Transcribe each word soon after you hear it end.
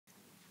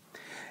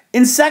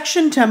In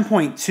section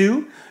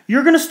 10.2,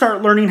 you're going to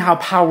start learning how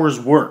powers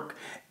work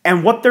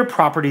and what their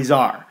properties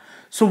are.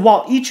 So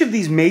while each of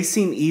these may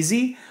seem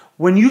easy,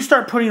 when you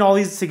start putting all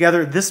these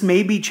together, this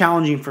may be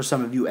challenging for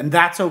some of you, and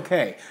that's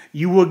okay.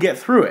 You will get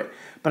through it.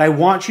 But I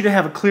want you to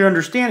have a clear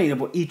understanding of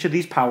what each of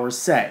these powers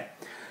say.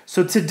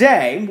 So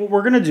today, what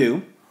we're going to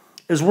do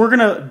is we're going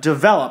to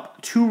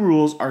develop two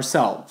rules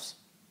ourselves.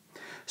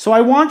 So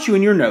I want you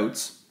in your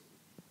notes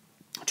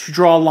to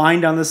draw a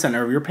line down the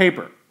center of your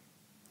paper.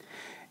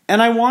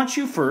 And I want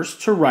you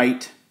first to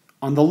write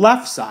on the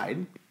left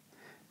side,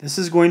 this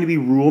is going to be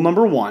rule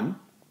number 1.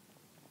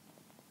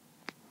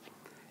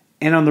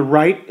 And on the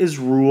right is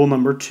rule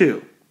number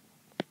 2.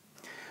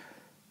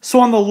 So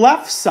on the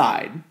left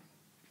side,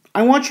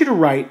 I want you to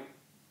write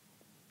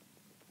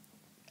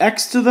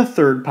x to the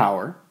 3rd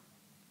power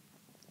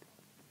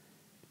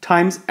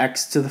times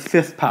x to the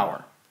 5th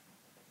power.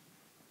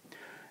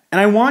 And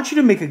I want you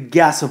to make a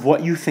guess of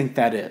what you think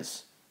that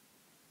is.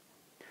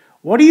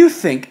 What do you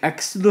think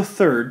x to the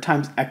 3rd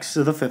times x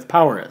to the 5th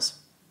power is?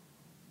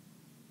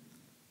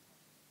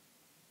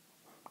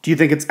 Do you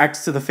think it's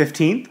x to the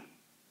 15th?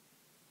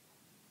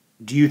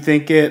 Do you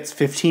think it's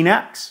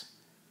 15x?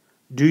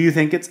 Do you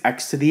think it's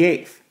x to the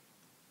 8th?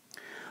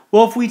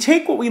 Well, if we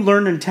take what we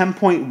learned in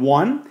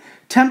 10.1,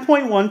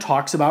 10.1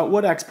 talks about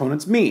what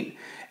exponents mean.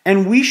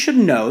 And we should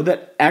know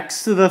that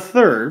x to the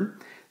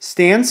 3rd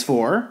stands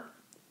for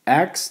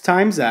x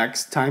times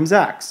x times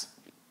x.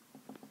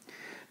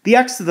 The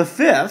x to the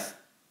 5th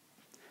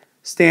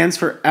stands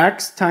for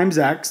x times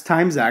x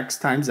times x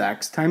times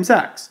x times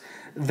x.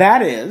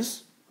 That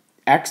is,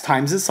 x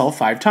times itself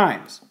 5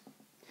 times.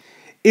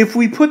 If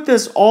we put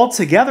this all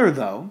together,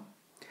 though,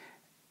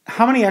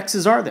 how many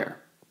x's are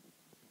there?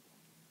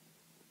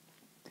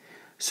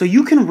 So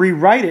you can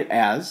rewrite it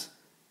as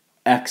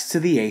x to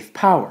the 8th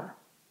power.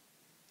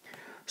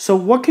 So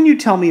what can you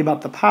tell me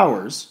about the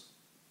powers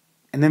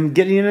and then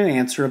getting an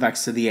answer of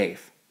x to the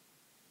 8th?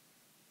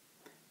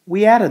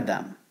 We added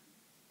them.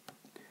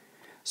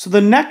 So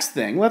the next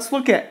thing, let's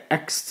look at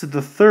x to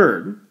the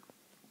 3rd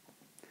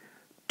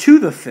to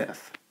the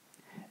 5th.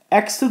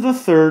 X to the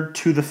 3rd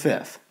to the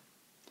 5th.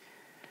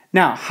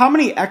 Now, how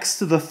many x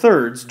to the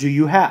 3rds do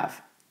you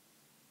have?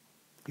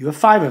 You have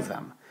 5 of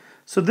them.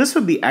 So this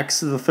would be x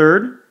to the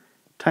 3rd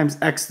times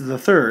x to the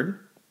 3rd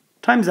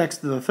times x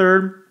to the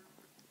 3rd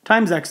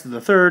times x to the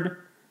 3rd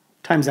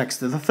times x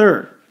to the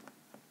 3rd.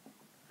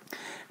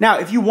 Now,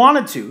 if you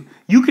wanted to,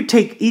 you could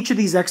take each of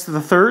these x to the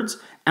 3rds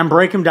and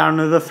break them down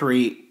into the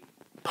 3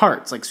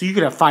 parts. So you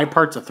could have 5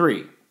 parts of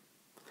 3.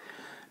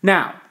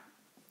 Now,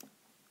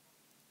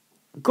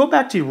 go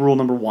back to rule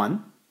number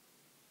 1.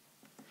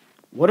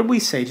 What did we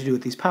say to do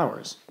with these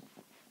powers?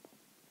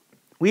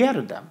 We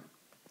added them.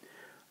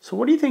 So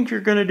what do you think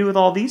you're going to do with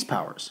all these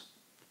powers?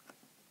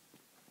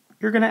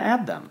 You're going to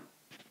add them.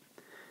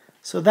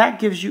 So that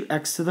gives you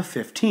x to the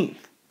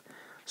 15th.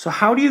 So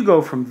how do you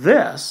go from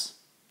this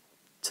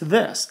to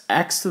this?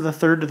 X to the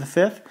 3rd to the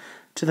 5th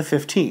to the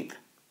 15th.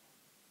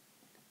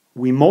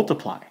 We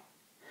multiply.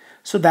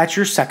 So that's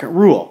your second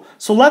rule.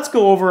 So let's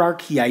go over our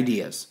key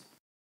ideas.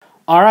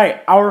 All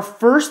right, our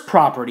first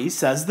property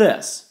says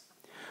this.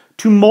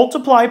 To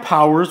multiply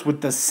powers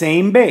with the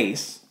same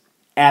base,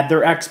 add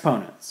their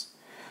exponents.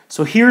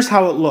 So here's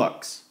how it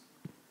looks.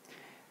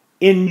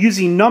 In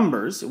using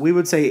numbers, we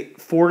would say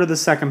 4 to the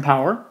 2nd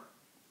power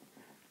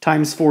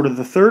times 4 to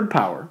the 3rd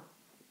power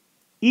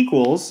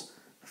equals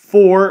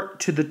 4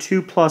 to the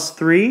 2 plus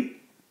 3,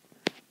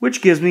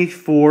 which gives me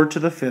 4 to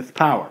the 5th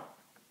power.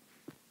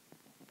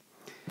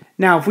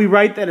 Now, if we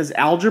write that as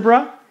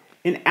algebra,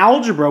 in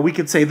algebra we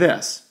could say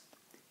this.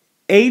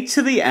 A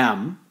to the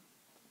m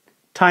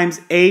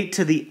times a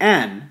to the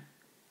n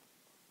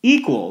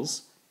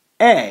equals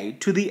a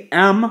to the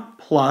m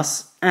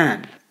plus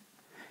n,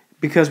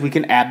 because we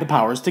can add the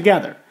powers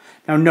together.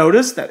 Now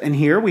notice that in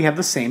here we have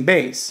the same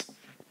base.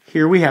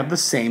 Here we have the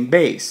same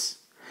base.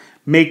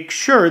 Make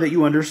sure that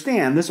you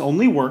understand this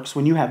only works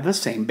when you have the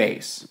same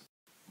base.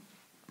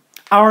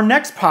 Our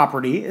next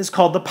property is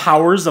called the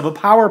powers of a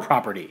power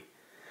property.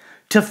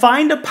 To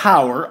find a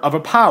power of a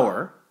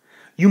power,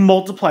 you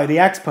multiply the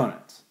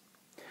exponents.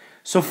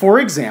 So for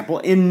example,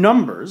 in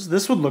numbers,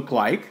 this would look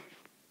like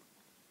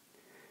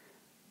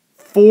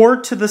 4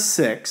 to the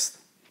 6th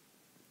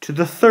to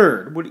the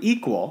 3rd would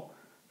equal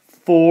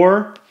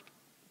 4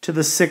 to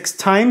the 6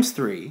 times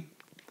 3,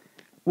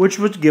 which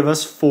would give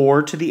us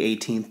 4 to the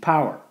 18th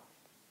power.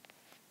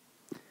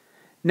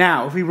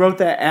 Now, if we wrote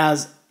that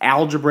as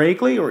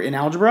algebraically or in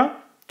algebra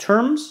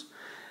terms,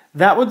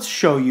 that would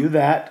show you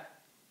that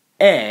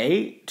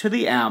a to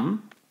the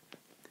m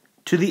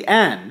to the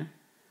n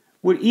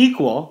would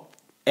equal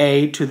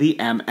a to the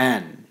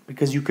mn,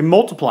 because you can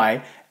multiply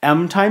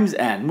m times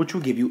n, which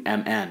will give you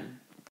mn.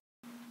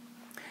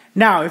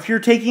 Now, if you're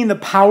taking the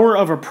power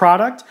of a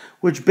product,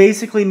 which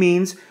basically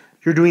means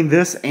you're doing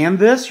this and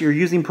this, you're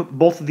using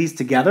both of these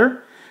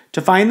together,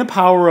 to find the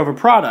power of a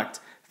product,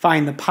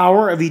 find the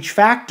power of each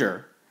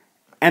factor,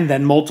 and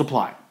then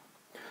multiply.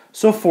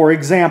 So for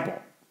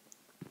example,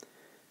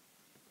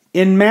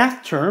 in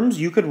math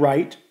terms, you could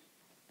write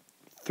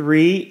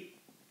 3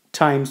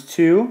 times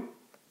 2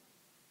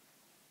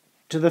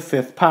 to the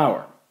 5th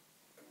power.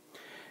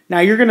 Now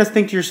you're going to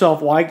think to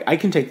yourself, well, I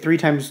can take 3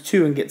 times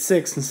 2 and get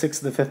 6 and 6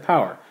 to the 5th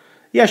power.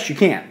 Yes, you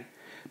can.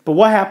 But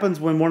what happens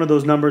when one of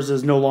those numbers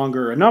is no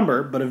longer a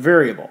number, but a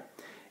variable?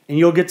 And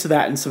you'll get to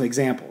that in some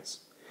examples.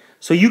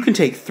 So you can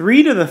take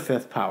 3 to the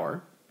 5th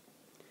power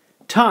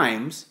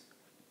times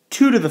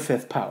 2 to the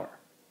 5th power.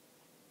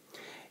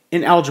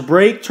 In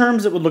algebraic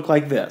terms, it would look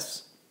like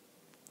this.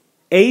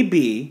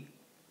 AB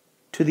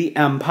to the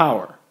m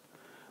power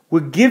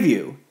would give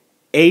you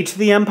a to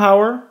the m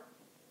power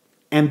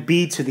and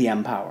b to the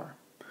m power.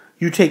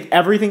 You take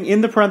everything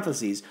in the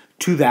parentheses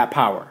to that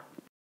power.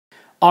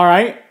 All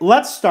right,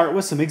 let's start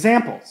with some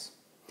examples.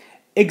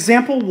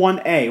 Example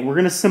 1a, we're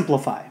going to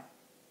simplify.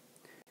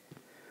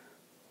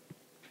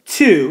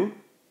 2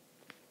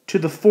 to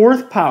the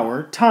 4th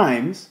power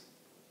times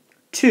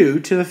 2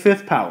 to the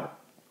 5th power.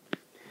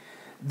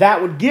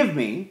 That would give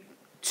me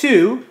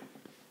 2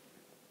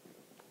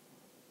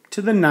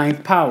 to the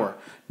 9th power.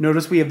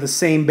 Notice we have the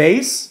same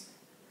base.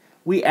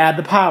 We add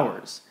the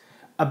powers.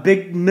 A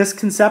big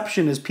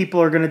misconception is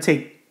people are going to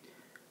take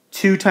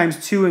 2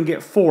 times 2 and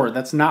get 4.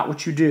 That's not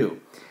what you do.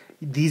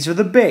 These are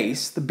the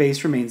base. The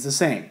base remains the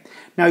same.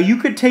 Now you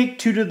could take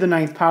 2 to the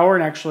 9th power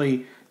and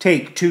actually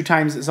take 2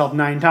 times itself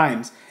 9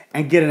 times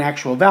and get an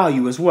actual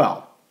value as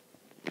well.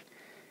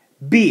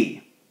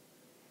 B.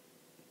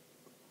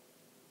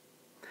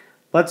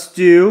 Let's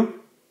do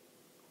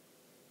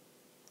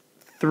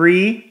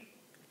 3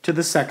 to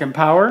the 2nd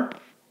power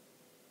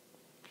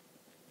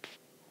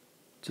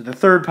to the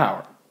 3rd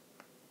power.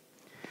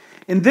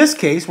 In this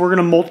case, we're going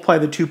to multiply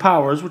the two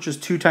powers, which is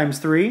 2 times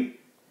 3.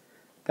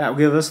 That will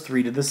give us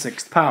 3 to the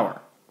 6th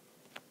power.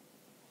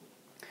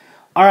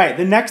 All right,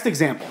 the next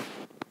example.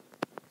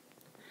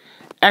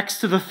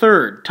 X to the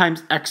 3rd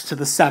times x to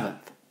the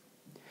 7th.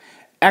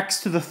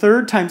 X to the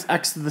 3rd times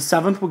x to the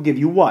 7th will give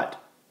you what?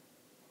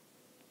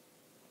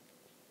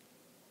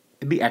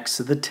 It'd be x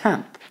to the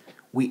 10th.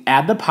 We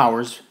add the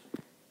powers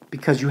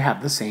because you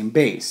have the same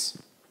base.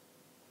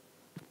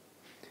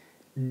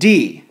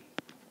 D.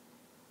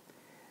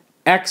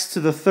 X to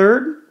the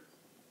 3rd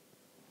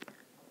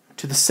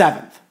to the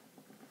 7th.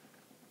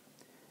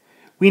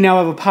 We now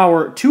have a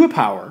power to a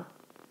power,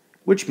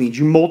 which means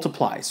you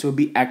multiply. So it would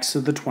be x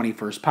to the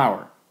 21st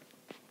power.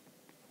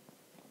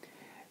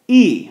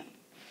 E.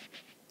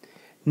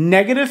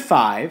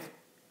 -5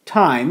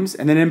 times,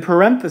 and then in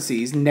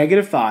parentheses,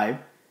 -5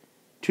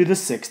 to the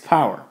 6th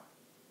power.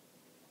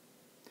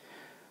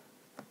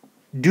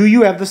 Do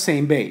you have the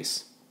same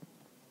base?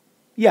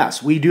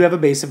 Yes, we do have a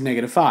base of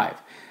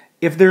 -5.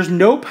 If there's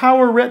no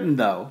power written,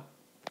 though,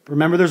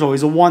 remember there's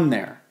always a 1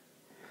 there.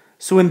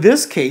 So in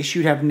this case,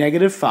 you'd have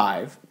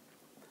 -5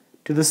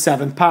 to the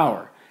 7th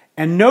power.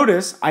 And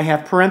notice I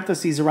have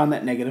parentheses around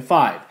that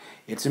 -5.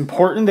 It's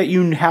important that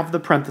you have the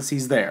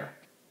parentheses there.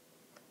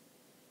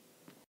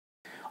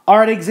 All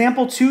right,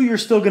 example 2, you're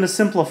still going to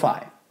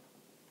simplify.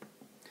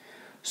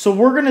 So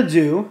we're going to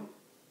do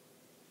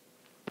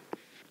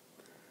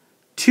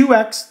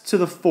 2x to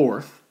the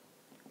 4th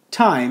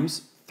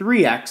times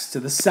 3x to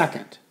the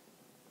 2nd.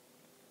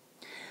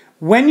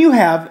 When you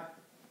have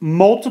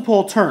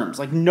multiple terms,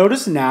 like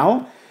notice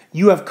now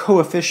you have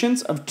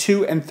coefficients of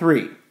 2 and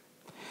 3.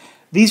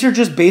 These are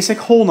just basic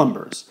whole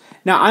numbers.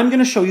 Now I'm going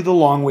to show you the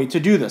long way to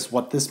do this,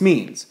 what this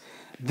means.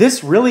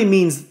 This really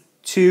means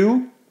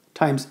 2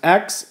 times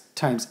x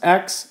times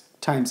x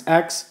times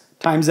x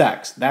times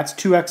x. That's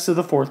 2x to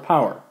the 4th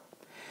power.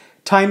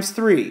 Times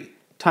 3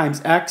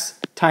 times x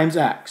times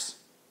x.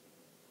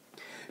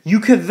 You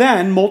could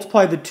then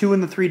multiply the 2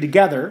 and the 3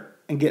 together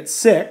and get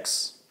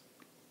 6.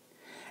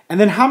 And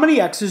then how many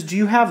x's do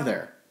you have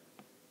there?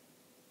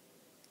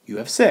 You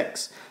have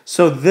 6.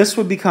 So this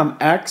would become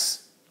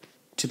x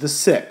to the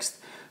 6th.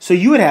 So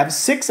you would have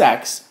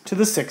 6x to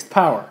the 6th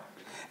power.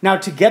 Now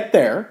to get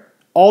there,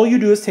 all you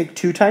do is take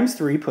 2 times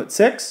 3, put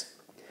 6.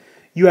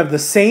 You have the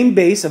same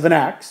base of an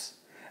x.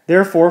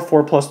 Therefore,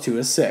 4 plus 2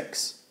 is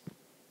 6.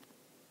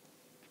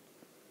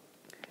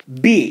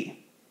 B.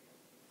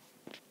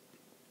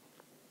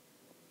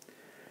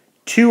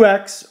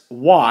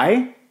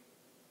 2xy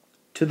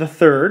to the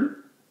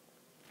 3rd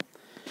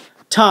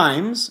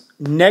times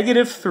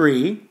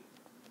 -3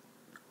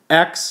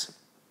 x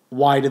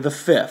y to the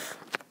 5th.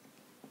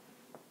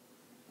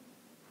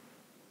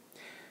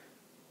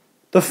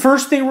 The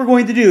first thing we're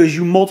going to do is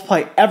you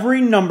multiply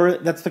every number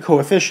that's the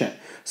coefficient.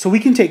 So we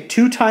can take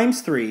 2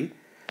 times 3,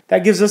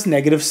 that gives us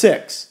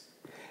 -6.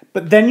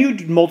 But then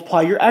you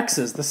multiply your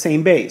x's, the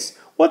same base.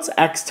 What's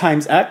x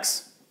times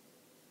x?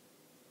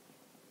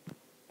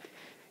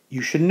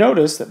 You should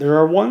notice that there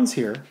are 1's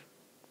here.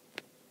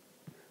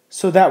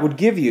 So that would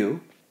give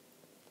you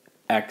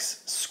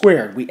x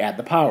squared. We add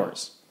the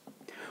powers.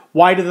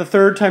 Y to the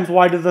 3rd times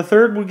y to the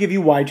 3rd will give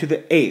you y to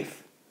the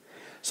 8th.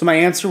 So my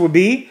answer would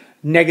be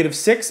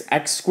 -6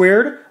 x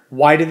squared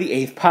y to the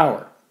 8th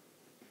power.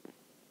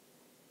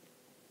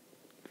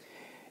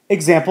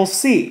 Example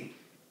C.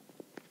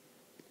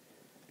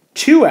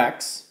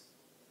 2x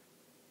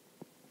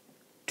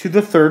to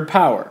the 3rd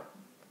power.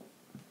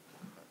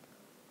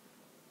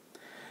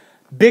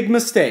 Big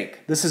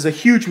mistake. This is a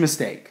huge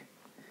mistake.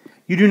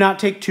 You do not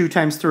take 2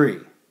 times 3.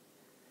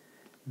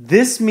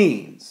 This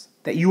means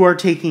that you are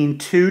taking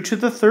 2 to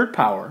the third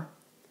power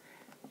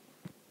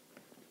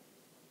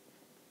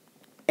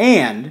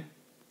and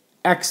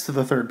x to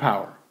the third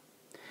power.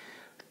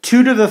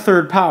 2 to the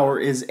third power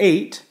is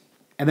 8,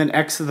 and then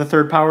x to the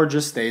third power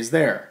just stays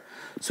there.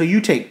 So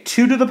you take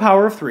 2 to the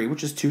power of 3,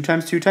 which is 2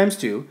 times 2 times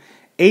 2,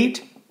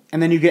 8,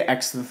 and then you get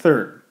x to the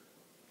third.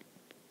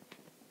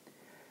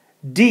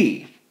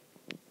 D,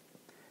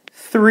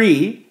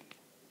 3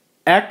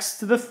 x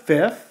to the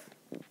fifth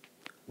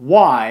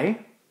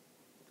y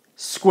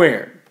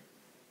squared.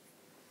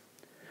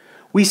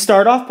 We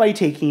start off by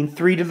taking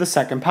 3 to the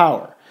second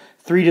power.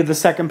 3 to the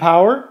second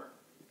power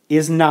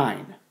is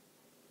 9.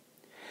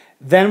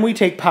 Then we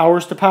take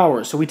powers to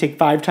powers. So we take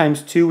 5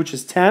 times 2, which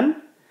is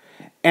 10,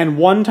 and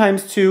 1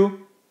 times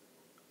 2,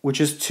 which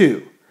is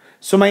 2.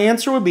 So my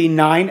answer would be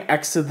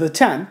 9x to the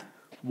 10th,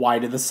 y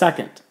to the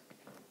second.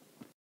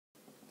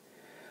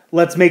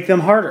 Let's make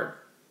them harder.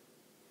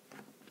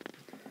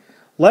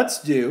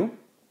 Let's do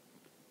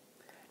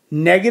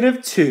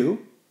negative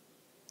 2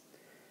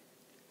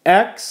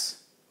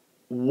 x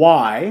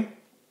y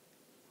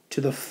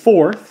to the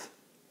fourth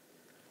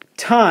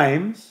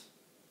times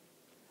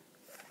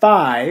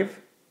 5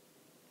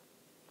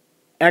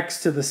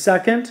 x to the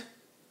second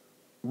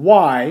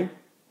y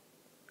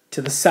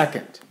to the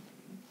second.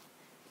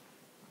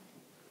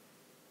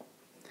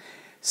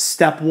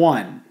 Step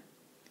 1,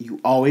 you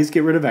always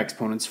get rid of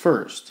exponents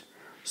first.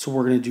 So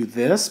we're going to do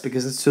this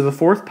because it's to the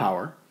fourth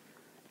power,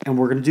 and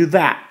we're going to do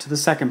that to the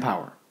second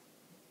power.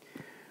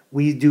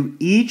 We do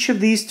each of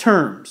these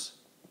terms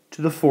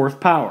to the fourth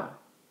power.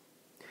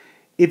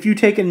 If you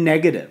take a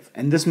negative,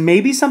 and this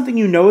may be something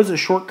you know is a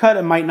shortcut,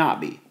 it might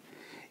not be.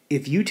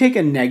 If you take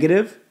a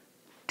negative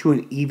to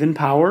an even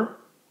power,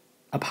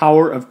 a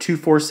power of 2,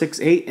 4, 6,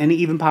 8, any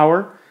even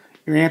power,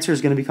 your answer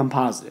is going to become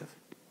positive.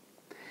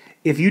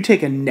 If you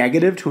take a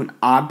negative to an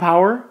odd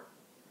power,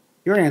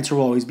 your answer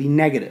will always be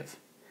negative.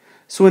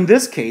 So in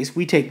this case,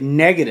 we take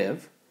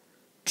negative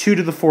 2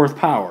 to the fourth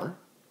power.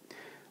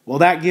 Well,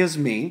 that gives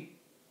me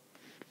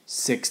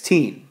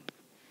 16.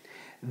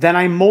 Then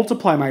I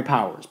multiply my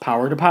powers,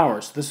 power to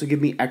power. So this will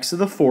give me x to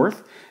the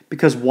fourth,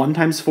 because 1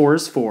 times 4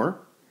 is 4.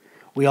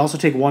 We also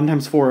take 1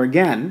 times 4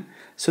 again,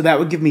 so that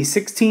would give me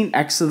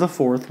 16x to the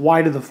fourth,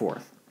 y to the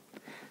fourth,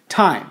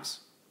 times.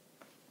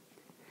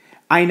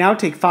 I now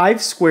take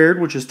 5 squared,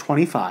 which is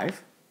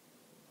 25,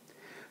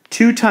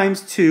 2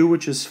 times 2,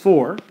 which is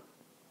 4,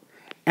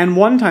 and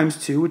 1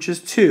 times 2, which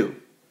is 2.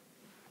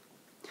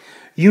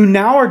 You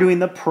now are doing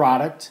the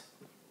product,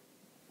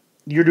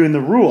 you're doing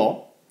the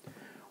rule,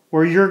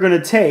 where you're going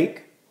to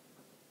take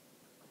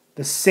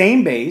the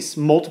same base,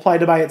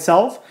 multiplied it by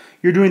itself,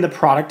 you're doing the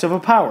product of a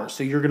power.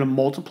 So you're going to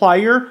multiply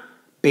your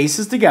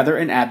bases together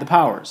and add the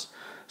powers.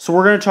 So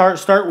we're going to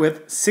start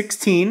with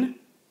 16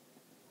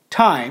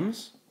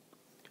 times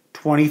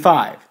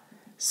 25.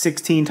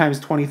 16 times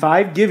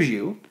 25 gives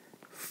you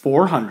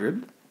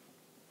 400.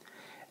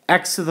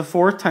 X to the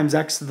fourth times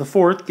x to the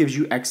fourth gives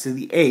you x to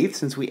the eighth,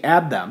 since we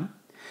add them.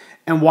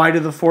 And y to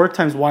the fourth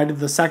times y to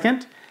the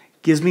second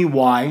gives me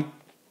y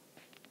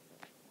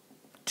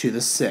to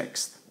the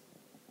sixth.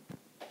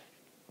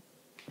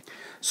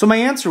 So my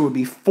answer would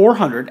be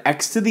 400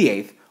 x to the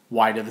eighth,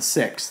 y to the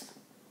sixth.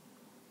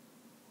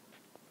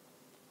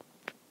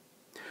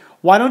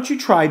 Why don't you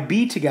try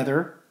b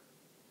together,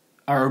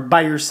 or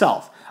by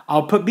yourself?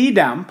 I'll put b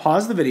down,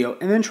 pause the video,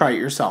 and then try it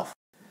yourself.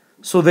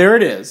 So there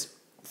it is,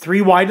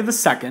 3y to the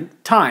second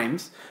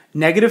times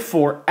negative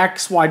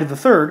 4xy to the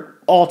third,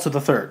 all to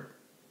the third.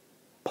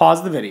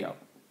 Pause the video.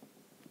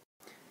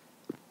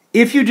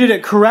 If you did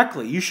it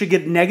correctly, you should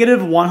get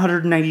negative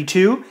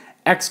 192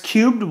 x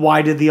cubed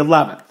y to the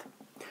 11th.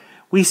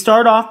 We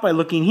start off by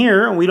looking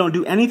here, and we don't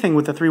do anything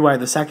with the 3y to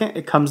the second.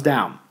 It comes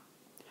down.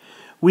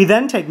 We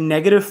then take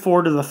negative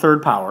 4 to the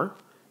third power,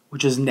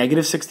 which is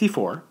negative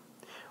 64,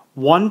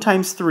 1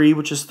 times 3,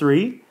 which is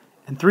 3,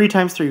 and 3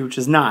 times 3, which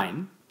is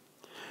 9.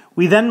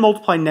 We then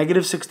multiply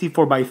negative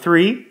 64 by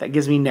 3. That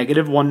gives me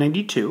negative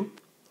 192.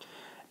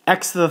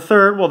 X to the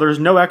third, well, there's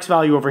no x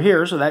value over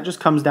here, so that just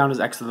comes down as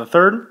x to the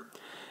third.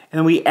 And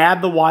then we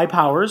add the y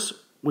powers,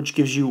 which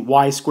gives you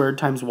y squared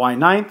times y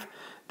ninth.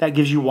 That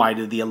gives you y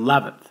to the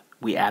 11th.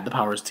 We add the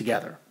powers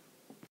together.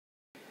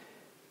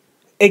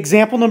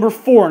 Example number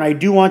 4, and I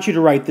do want you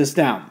to write this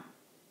down.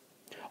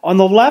 On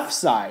the left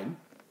side,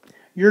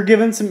 you're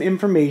given some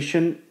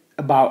information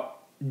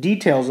about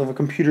details of a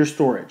computer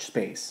storage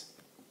space.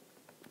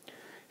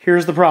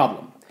 Here's the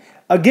problem.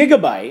 A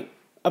gigabyte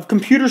of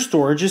computer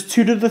storage is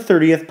 2 to the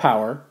 30th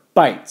power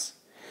bytes.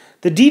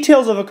 The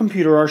details of a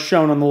computer are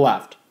shown on the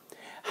left.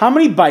 How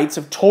many bytes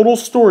of total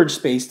storage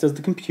space does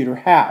the computer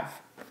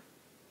have?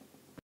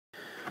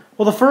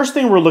 Well, the first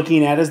thing we're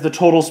looking at is the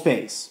total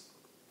space.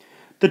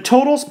 The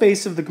total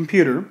space of the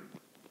computer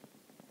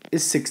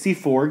is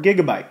 64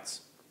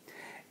 gigabytes.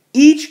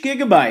 Each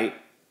gigabyte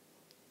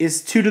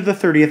is 2 to the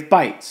 30th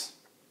bytes.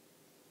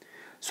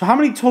 So how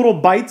many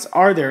total bytes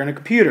are there in a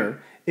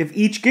computer if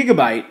each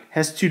gigabyte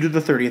has 2 to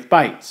the 30th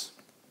bytes?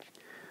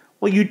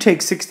 Well, you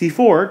take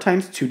 64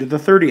 times 2 to the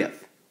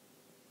 30th.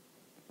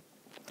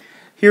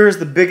 Here is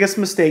the biggest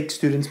mistake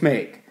students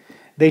make.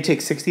 They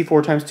take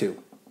 64 times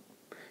 2.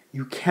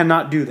 You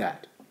cannot do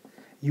that.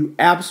 You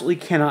absolutely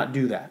cannot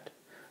do that.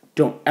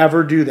 Don't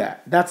ever do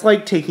that. That's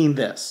like taking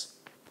this.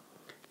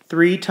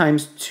 3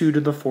 times 2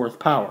 to the 4th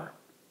power.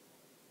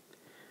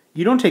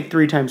 You don't take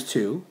 3 times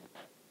 2.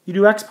 You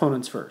do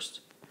exponents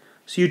first.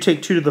 So you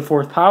take 2 to the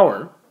 4th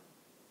power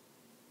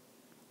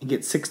and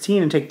get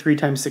 16 and take 3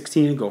 times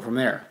 16 and go from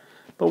there.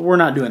 But we're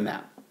not doing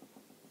that.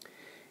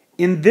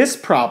 In this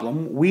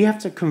problem, we have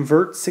to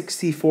convert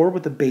 64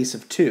 with a base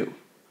of 2.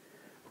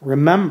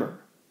 Remember,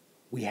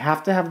 we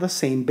have to have the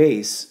same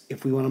base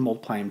if we want to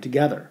multiply them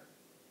together.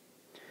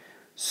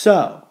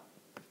 So,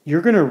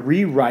 you're going to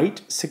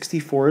rewrite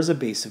 64 as a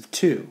base of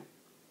 2.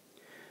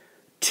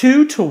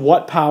 2 to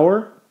what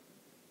power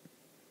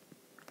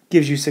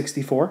gives you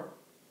 64?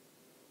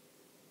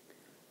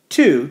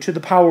 2 to the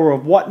power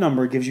of what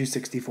number gives you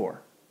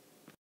 64?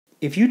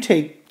 If you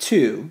take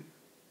 2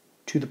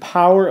 to the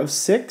power of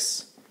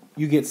 6,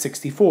 you get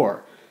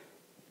 64.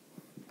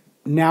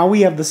 Now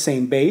we have the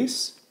same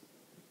base,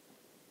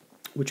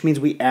 which means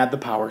we add the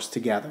powers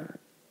together.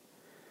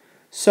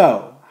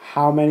 So,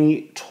 how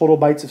many total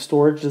bytes of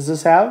storage does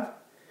this have?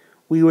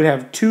 We would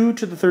have 2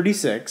 to the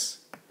 36,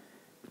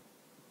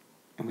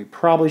 and we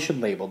probably should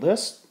label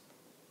this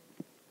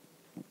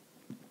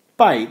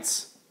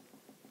bytes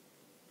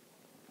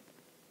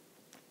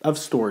of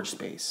storage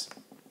space.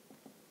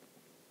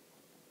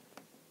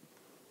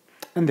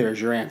 And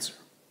there's your answer.